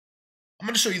I'm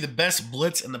going to show you the best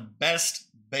blitz and the best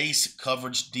base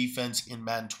coverage defense in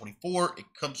Madden 24. It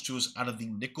comes to us out of the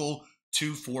nickel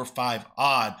 245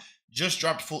 odd. Just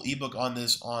dropped a full ebook on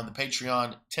this on the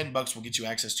Patreon. $10 will get you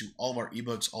access to all of our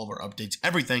ebooks, all of our updates,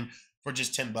 everything for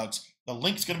just $10. The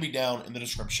link's going to be down in the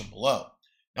description below.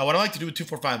 Now, what I like to do with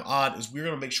 245 odd is we're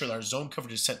going to make sure that our zone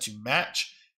coverage is set to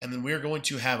match, and then we're going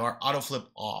to have our auto flip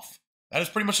off. That is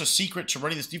pretty much the secret to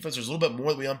running this defense. There's a little bit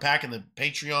more that we unpack in the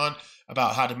Patreon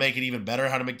about how to make it even better,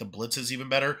 how to make the blitzes even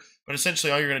better. But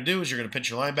essentially, all you're going to do is you're going to pinch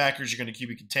your linebackers, you're going to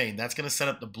QB contain. That's going to set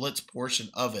up the blitz portion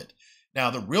of it. Now,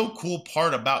 the real cool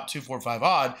part about 245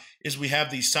 odd is we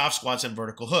have these soft squats and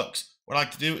vertical hooks. What I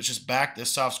like to do is just back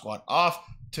this soft squat off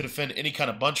to defend any kind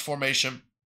of bunch formation.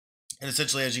 And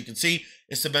essentially, as you can see,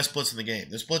 it's the best blitz in the game.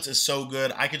 This blitz is so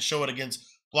good. I can show it against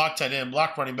block tight end,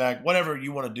 block running back, whatever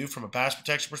you want to do from a pass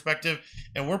protection perspective.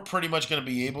 And we're pretty much going to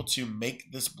be able to make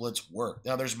this blitz work.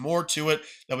 Now, there's more to it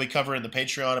that we cover in the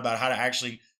Patreon about how to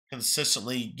actually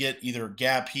consistently get either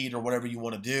gap heat or whatever you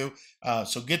want to do.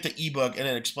 So get the ebook and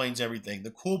it explains everything.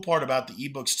 The cool part about the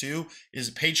ebooks too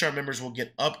is Patreon members will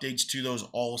get updates to those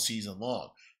all season long.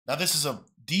 Now, this is a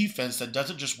defense that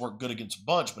doesn't just work good against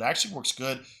bunch, but actually works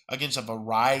good against a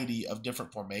variety of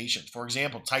different formations. For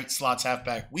example, tight slots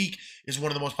halfback weak is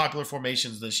one of the most popular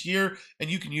formations this year,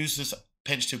 and you can use this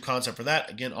pinch two concept for that.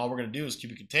 Again, all we're going to do is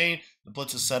keep it contained. The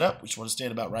blitz is set up. We just want to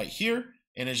stand about right here.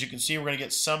 And as you can see, we're going to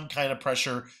get some kind of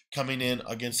pressure coming in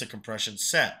against the compression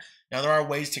set. Now, there are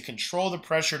ways to control the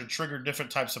pressure, to trigger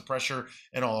different types of pressure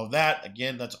and all of that.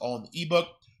 Again, that's all in the ebook.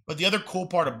 But the other cool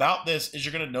part about this is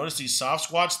you're going to notice these soft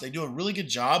squats, they do a really good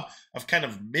job of kind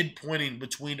of midpointing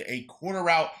between a corner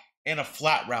route and a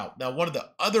flat route. Now, one of the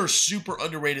other super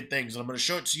underrated things, and I'm going to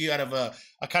show it to you out of a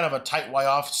kind of a tight Y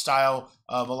off style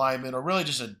of alignment, or really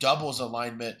just a doubles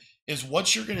alignment, is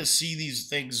what you're going to see these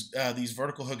things, these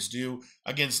vertical hooks do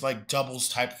against like doubles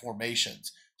type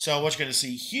formations. So what you're going to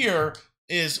see here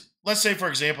is, let's say, for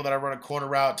example, that I run a corner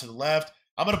route to the left.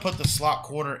 I'm going to put the slot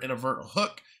corner in a vertical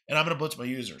hook, and I'm going to blitz my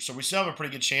user. So we still have a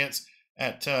pretty good chance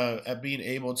at being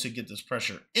able to get this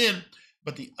pressure in.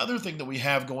 But the other thing that we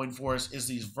have going for us is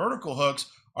these vertical hooks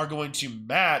are going to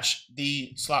match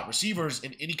the slot receivers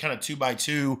in any kind of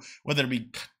 2x2, whether it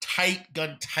be tight,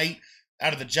 gun tight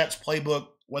out of the Jets playbook,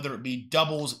 whether it be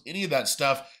doubles, any of that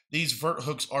stuff. These vert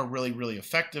hooks are really, really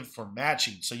effective for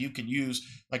matching. So you can use,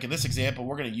 like in this example,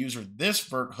 we're going to use this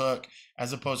vert hook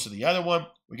as opposed to the other one.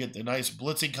 We get the nice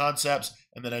blitzing concepts.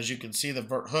 And then as you can see, the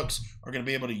vert hooks are going to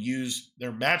be able to use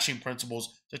their matching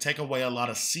principles to take away a lot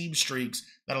of seam streaks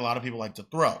that a lot of people like to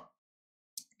throw.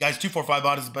 Guys, 245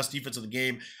 odd is the best defense in the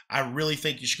game. I really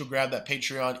think you should go grab that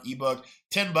Patreon ebook.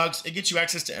 $10. It gets you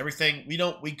access to everything.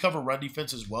 We cover run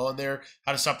defense as well in there,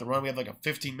 how to stop the run. We have like a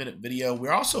 15-minute video.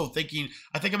 We're also thinking,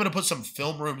 I think I'm going to put some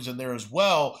film rooms in there as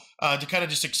well to kind of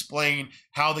just explain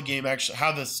how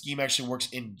the scheme actually works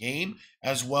in game,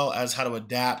 as well as how to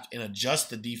adapt and adjust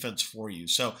the defense for you.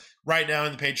 So right now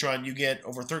in the Patreon, you get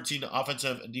over 13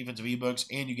 offensive and defensive ebooks,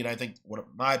 and you get, I think, what in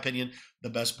my opinion, the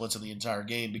best blitz in the entire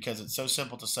game, because it's so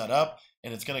simple to set up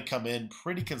and it's going to come in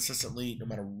pretty consistently no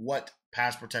matter what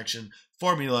pass protection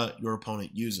formula your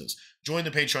opponent uses. Join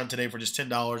the Patreon today for just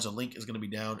 $10. A link is going to be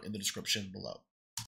down in the description below.